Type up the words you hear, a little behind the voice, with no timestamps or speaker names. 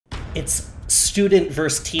It's student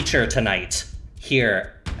versus teacher tonight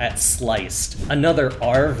here at SLICED. Another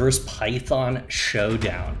R versus Python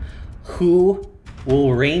showdown. Who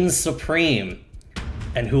will reign supreme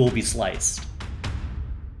and who will be sliced?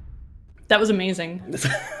 That was amazing.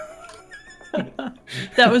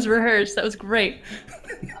 That was rehearsed. That was great.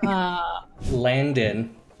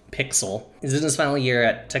 Landon Pixel is in his final year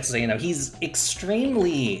at Texas A&M. He's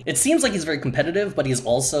extremely, it seems like he's very competitive, but he's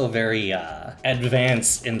also very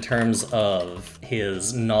advanced in terms of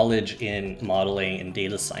his knowledge in modeling and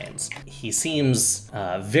data science. He seems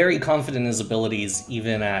very confident in his abilities,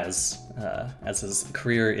 even as his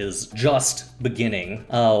career is just beginning.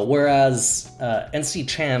 Whereas NC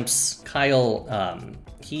Champs, Kyle,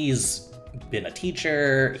 he's been a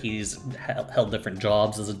teacher, he's held different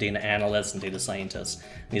jobs as a data analyst and data scientist,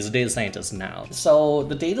 and he's a data scientist now. So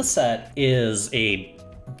the data set is a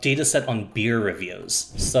data set on beer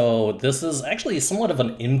reviews. So this is actually somewhat of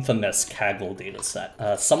an infamous Kaggle data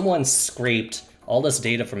set. Someone scraped all this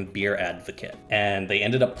data from Beer Advocate, and they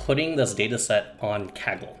ended up putting this data set on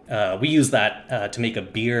Kaggle. We use that to make a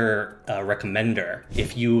beer recommender.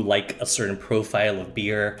 If you like a certain profile of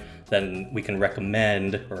beer, then we can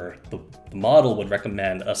recommend, or the model would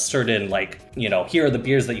recommend a certain, like, you know, here are the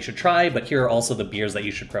beers that you should try, but here are also the beers that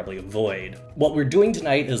you should probably avoid. What we're doing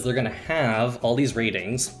tonight is they're gonna have all these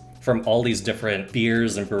ratings from all these different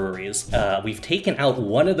beers and breweries. We've taken out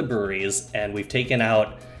one of the breweries, and we've taken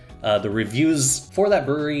out the reviews for that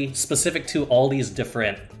brewery specific to all these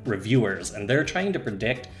different reviewers, and they're trying to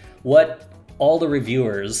predict what all the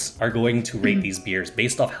reviewers are going to rate these beers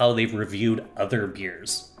based off how they've reviewed other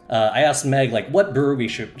beers. I asked Meg, like, what brewery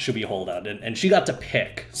should we hold out? And she got to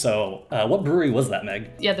pick. So what brewery was that, Meg?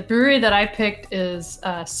 Yeah, the brewery that I picked is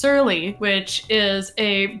S0E2, which is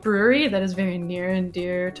a brewery that is very near and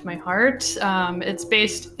dear to my heart. It's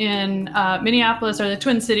based in Minneapolis, or the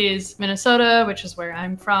Twin Cities, Minnesota, which is where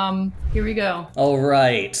I'm from. Here we go. All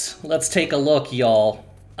right, let's take a look, y'all.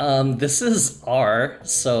 This is R,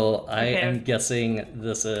 so I am guessing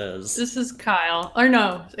this is... This is Kyle. Or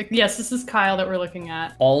no, yes, this is Kyle that we're looking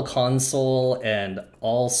at. All console and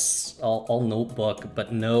all notebook,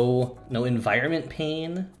 but no environment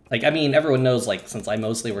pane. Like, I mean, everyone knows, like, since I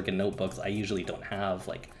mostly work in notebooks, I usually don't have,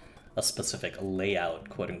 like, a specific layout,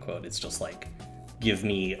 quote unquote. It's just, like, give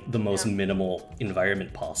me the most minimal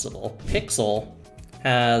environment possible. Pixel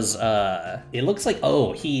has, it looks like,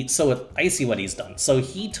 I see what he's done. So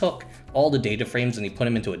he took all the data frames and he put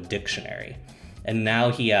them into a dictionary. And now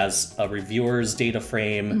he has a reviewer's data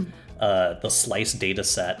frame, the SLICED data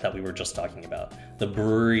set that we were just talking about, the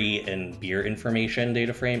brewery and beer information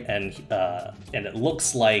data frame, and it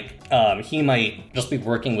looks like he might just be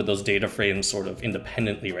working with those data frames sort of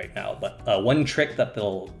independently right now. But one trick that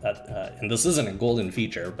and this isn't a golden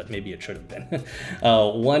feature, but maybe it should have been,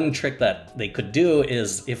 one trick that they could do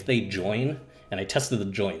is if they join, and I tested the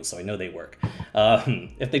joins, so I know they work,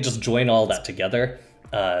 if they just join all that together,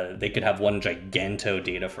 they could have one giganto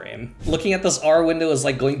data frame. Looking at this R window is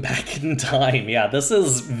like going back in time. Yeah, this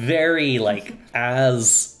is very like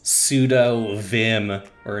as pseudo Vim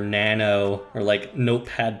or Nano or like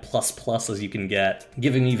Notepad++ as you can get,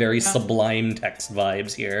 giving me very Sublime Text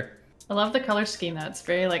vibes here. I love the color scheme though. It's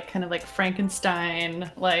very like kind of like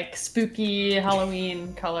Frankenstein, like spooky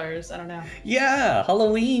Halloween colors. I don't know. Yeah,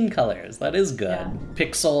 Halloween colors. That is good. Yeah.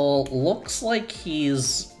 Pixel looks like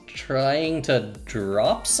he's trying to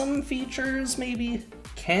drop some features, maybe?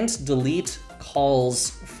 Can't delete calls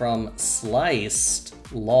from sliced,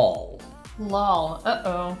 lol. Lol,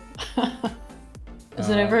 uh-oh. Is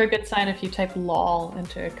it ever a good sign if you type lol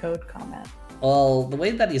into a code comment? Well, the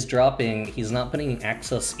way that he's dropping, he's not putting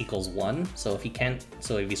access equals 1, so if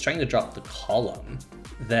he's trying to drop the column,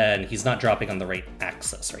 then he's not dropping on the right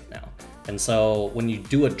axis right now. And so when you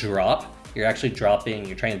do a drop, you're trying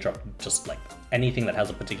to drop just like anything that has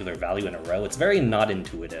a particular value in a row. It's very not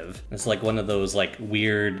intuitive. It's like one of those like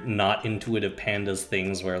weird, not intuitive pandas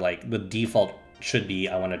things where like the default should be,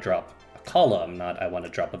 I want to drop a column, not I want to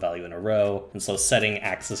drop a value in a row. And so setting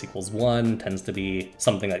axis equals 1 tends to be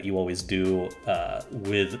something that you always do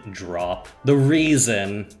with drop. The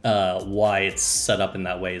reason why it's set up in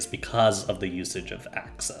that way is because of the usage of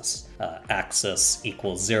axis. Axis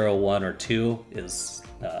equals 0, 1, or 2 is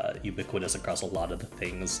ubiquitous across a lot of the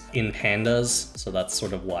things in pandas, so that's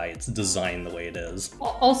sort of why it's designed the way it is.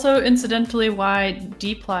 Also, incidentally, why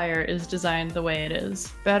dplyr is designed the way it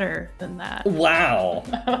is. Better than that. Wow.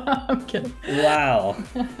 I'm kidding. Wow.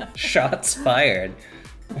 Shots fired.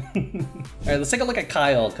 Alright, let's take a look at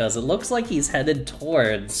Kyle, because it looks like he's headed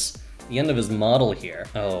towards the end of his model here.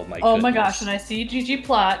 Oh my goodness. Oh my gosh, and I see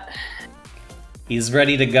ggplot. He's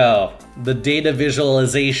ready to go. The data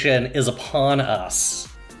visualization is upon us.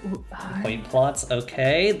 Point plots,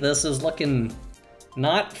 okay. This is looking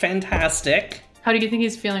not fantastic. How do you think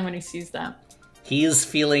he's feeling when he sees that? He's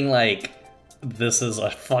feeling like this is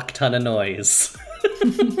a fuck ton of noise.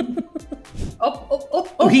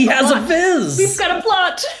 Oh, he has a viz! He's got a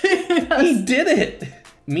plot! Yes. He did it!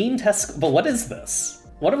 Mean test, but what is this?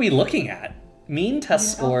 What are we looking at? Mean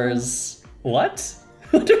test scores, what?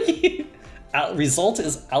 What are we, result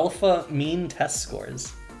is alpha mean test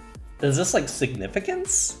scores. Is this like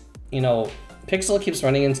significance? You know, Pixel keeps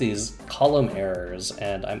running into these column errors,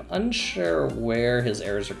 and I'm unsure where his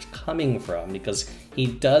errors are coming from because he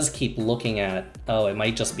does keep looking at, oh, it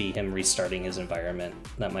might just be him restarting his environment.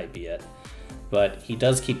 That might be it. But he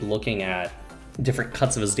does keep looking at different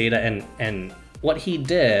cuts of his data, and what he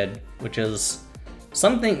did, which is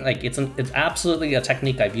something like it's absolutely a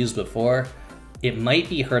technique I've used before. It might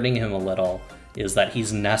be hurting him a little, is that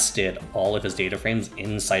he's nested all of his data frames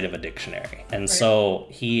inside of a dictionary. And so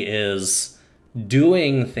he is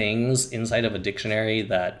doing things inside of a dictionary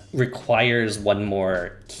that requires one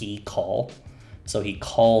more key call. So he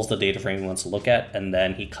calls the data frame he wants to look at, and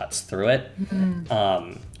then he cuts through it.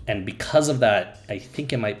 And because of that, I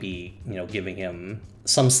think it might be, you know, giving him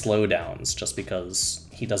some slowdowns just because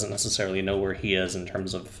he doesn't necessarily know where he is in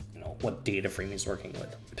terms of, you know, what data frame he's working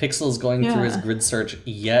with. Pixel's going through his grid search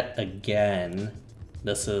yet again.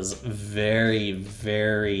 This is very,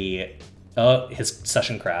 very... Oh, his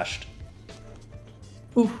session crashed.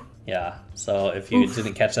 Oof. Yeah, so if you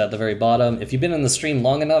didn't catch that at the very bottom, if you've been in the stream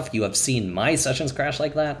long enough, you have seen my sessions crash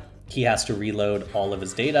like that. He has to reload all of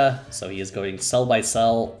his data, so he is going cell by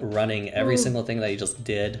cell, running every single thing that he just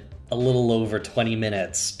did. A little over 20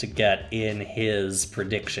 minutes to get in his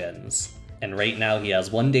predictions. And right now he has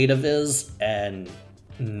one data viz and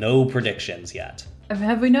no predictions yet.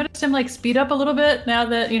 Have we noticed him like speed up a little bit now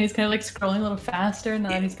that, you know, he's kind of like scrolling a little faster now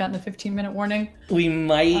that he's gotten the 15-minute warning? We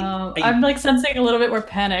might. I'm like sensing a little bit more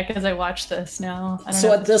panic as I watch this now.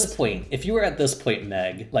 So at this point, if you were at this point,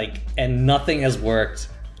 Meg, like, and nothing has worked,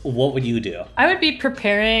 what would you do? I would be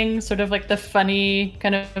preparing sort of like the funny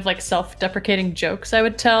kind of like self-deprecating jokes I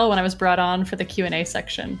would tell when I was brought on for the Q&A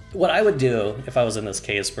section. What I would do if I was in this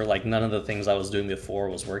case where like none of the things I was doing before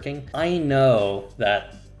was working, I know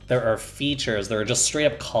that there are features that are just straight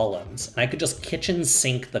up columns, and I could just kitchen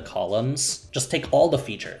sink the columns, just take all the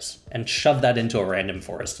features and shove that into a random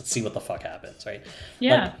forest and see what the fuck happens, right?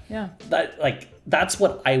 Yeah, That's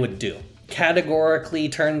what I would do. Categorically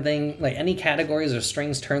turn like any categories or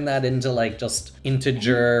strings, turn that into like just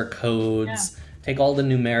integer codes, take all the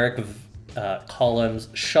numeric columns,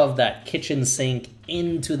 shove that kitchen sink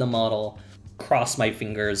into the model, cross my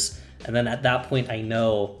fingers, and then at that point I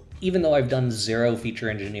know, even though I've done zero feature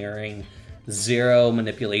engineering, zero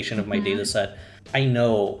manipulation of my data set, I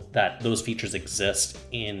know that those features exist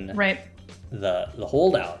in the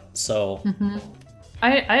holdout. So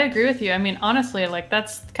I agree with you. I mean, honestly, like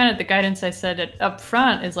that's kind of the guidance I said up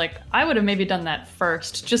front is like, I would have maybe done that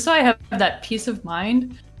first, just so I have that peace of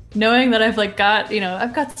mind, knowing that I've like got, you know,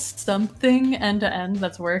 I've got something end to end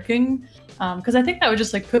that's working. Because I think that would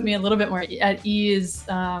just like put me a little bit more at ease,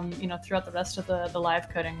 you know, throughout the rest of the live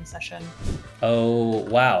coding session. Oh,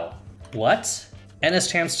 wow. What?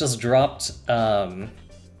 NSChamps just dropped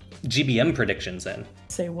GBM predictions in.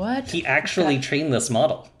 Say what? He actually trained this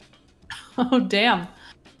model. Oh, damn.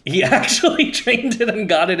 He actually trained it and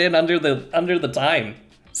got it in under the time.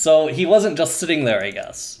 So he wasn't just sitting there, I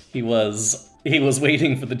guess. He was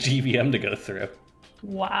waiting for the GBM to go through.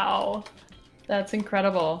 Wow. That's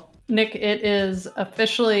incredible. Nick, it is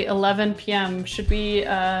officially 11 p.m. Should we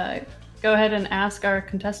go ahead and ask our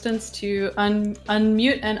contestants to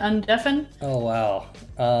unmute and undeafen? Oh,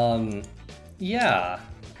 wow. Yeah.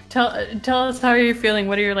 Tell us how you're feeling.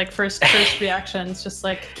 What are your like first reactions? Just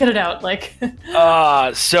like get it out, like.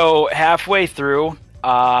 So halfway through,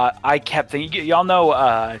 I kept thinking. Y'all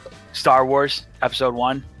know Star Wars Episode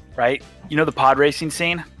 1, right? You know the pod racing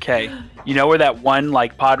scene? Okay. You know where that one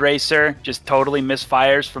like pod racer just totally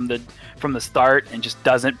misfires from the start and just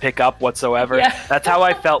doesn't pick up whatsoever? Yeah. That's how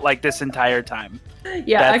I felt like this entire time.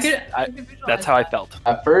 Yeah, that's how I felt.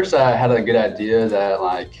 At first, I had a good idea that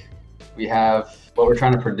like we have what we're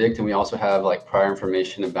trying to predict, and we also have like prior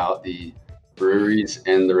information about the breweries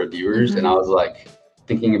and the reviewers. And I was like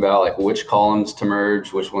thinking about like which columns to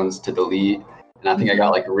merge, which ones to delete. And I think I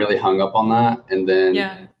got like really hung up on that. And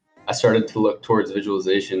then I started to look towards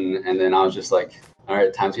visualization, and then I was just like, all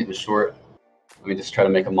right, time's getting short. let me just try to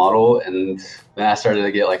make a model. And then I started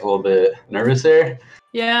to get like a little bit nervous there.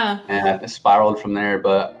 Yeah. And it spiraled from there,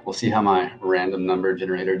 but we'll see how my random number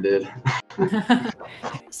generator did.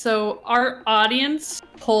 So our audience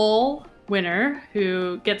poll winner,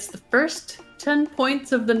 who gets the first 10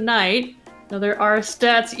 points of the night, another R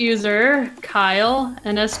Stats user, Kyle,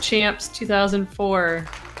 NS Champs 2004.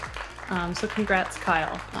 So congrats,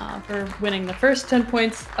 Kyle, for winning the first 10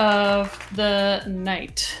 points of the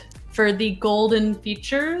night. For the golden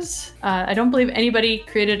features, I don't believe anybody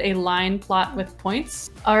created a line plot with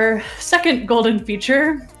points. Our second golden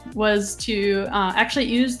feature was to actually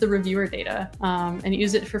use the reviewer data and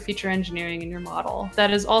use it for feature engineering in your model.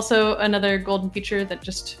 That is also another golden feature that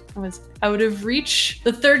just was out of reach.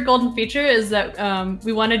 The third golden feature is that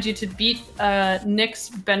we wanted you to beat Nick's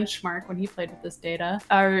benchmark when he played with this data.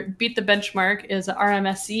 Our beat the benchmark is a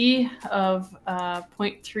RMSE of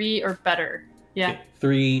 0.3 or better. Yeah. Okay,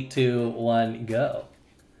 3, 2, 1, go.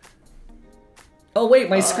 Oh wait,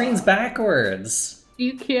 my screen's backwards.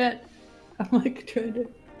 You can't. I'm like trying to.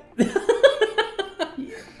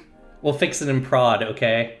 We'll fix it in prod,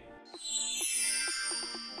 okay?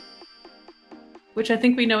 Which I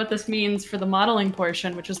think we know what this means for the modeling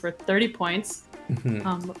portion, which is worth 30 points.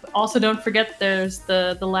 Also, don't forget there's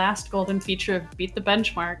the last golden feature of beat the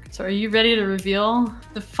benchmark. So are you ready to reveal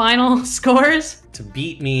the final scores? To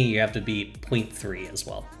beat me, you have to beat 0.3 as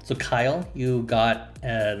well. So Kyle, you got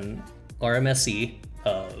an RMSE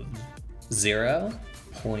of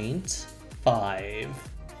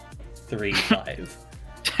 0.535.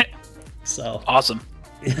 So Awesome.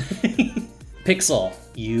 Pixel,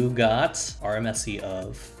 you got RMSE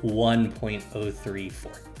of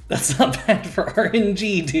 1.034. That's not bad for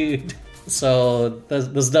RNG, dude. So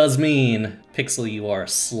this does mean, Pixel, you are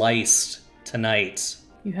sliced tonight.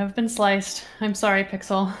 You have been sliced. I'm sorry,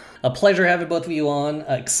 Pixel. A pleasure having both of you on.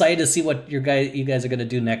 Excited to see what you guys are gonna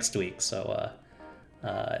do next week. So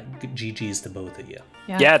GG's to both of you.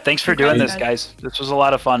 Yeah, thanks for doing this, guys. This was a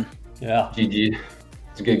lot of fun. Yeah. GG.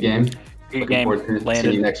 It's a good game. Good Looking game. forward to Landed.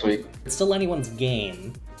 seeing you next week. It's still anyone's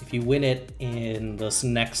game. If you win it in this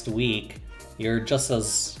next week, you're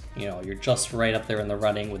just right up there in the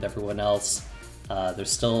running with everyone else.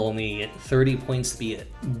 There's still only 30 points to be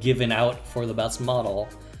given out for the best model.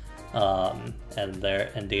 And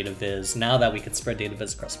data viz. Now that we can spread data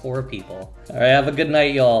viz across 4 people. All right, have a good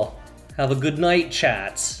night, y'all. Have a good night,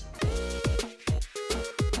 chat.